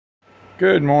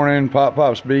Good morning,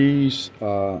 Pops Bees.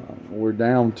 We're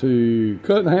down to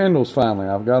cutting handles finally.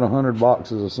 I've got 100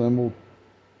 boxes assembled.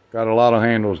 Got a lot of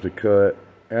handles to cut.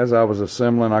 As I was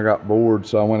assembling, I got bored,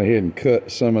 so I went ahead and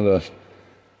cut some of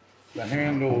the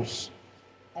handles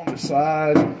on the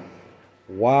side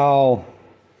while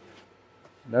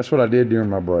that's what I did during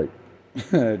my break.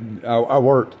 I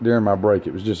worked during my break.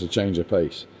 It was just a change of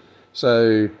pace.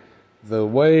 So the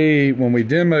way when we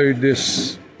demoed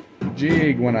this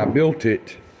jig, when I built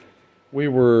it, we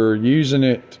were using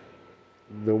it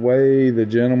the way the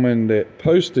gentleman that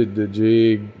posted the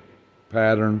jig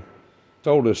pattern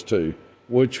told us to,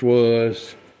 which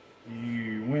was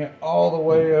you went all the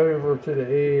way over to the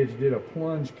edge, did a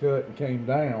plunge cut and came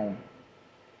down,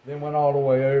 then went all the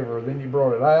way over, then you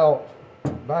brought it out,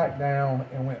 back down,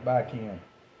 and went back in.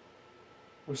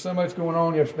 With so much going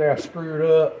on yesterday, I screwed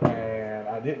up and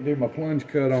I didn't do my plunge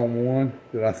cut on one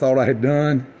that I thought I had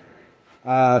done.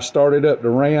 I started up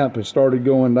the ramp and started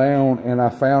going down, and I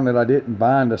found that I didn't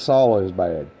bind the saw as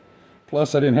bad.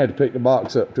 Plus, I didn't have to pick the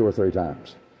box up 2 or 3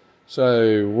 times.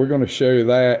 So we're going to show you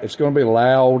that. It's going to be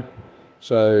loud,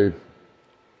 so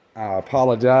I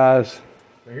apologize.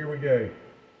 So here we go.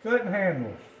 Cutting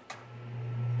handles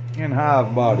in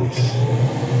hive bodies.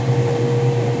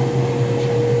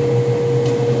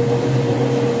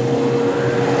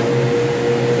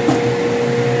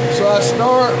 So I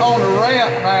start on the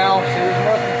ramp now. See, there's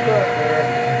nothing cut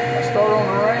there. I start on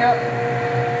the ramp.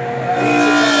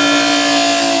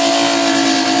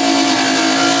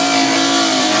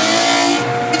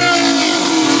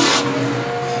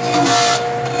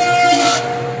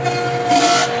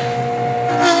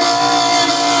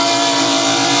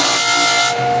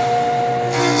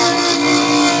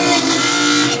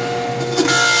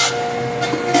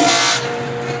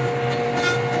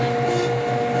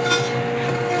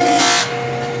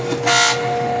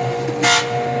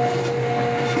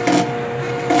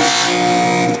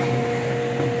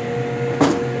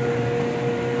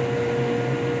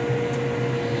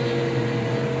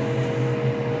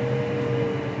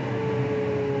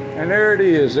 And there it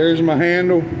is. There's my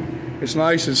handle. It's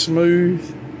nice and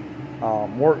smooth.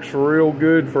 Works real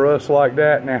good for us like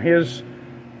that. Now his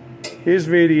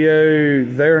video,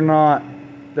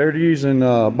 they're using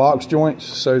box joints,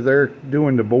 so they're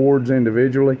doing the boards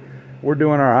individually. We're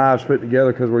doing our hives put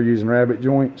together because we're using rabbit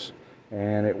joints,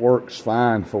 and it works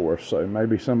fine for us. So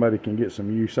maybe somebody can get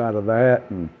some use out of that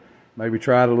and maybe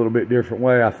try it a little bit different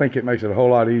way. I think it makes it a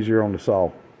whole lot easier on the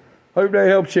saw. Hope that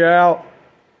helps you out.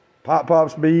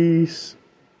 Pops Bees,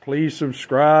 please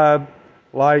subscribe,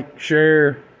 like,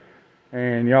 share,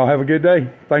 and y'all have a good day.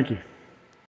 Thank you.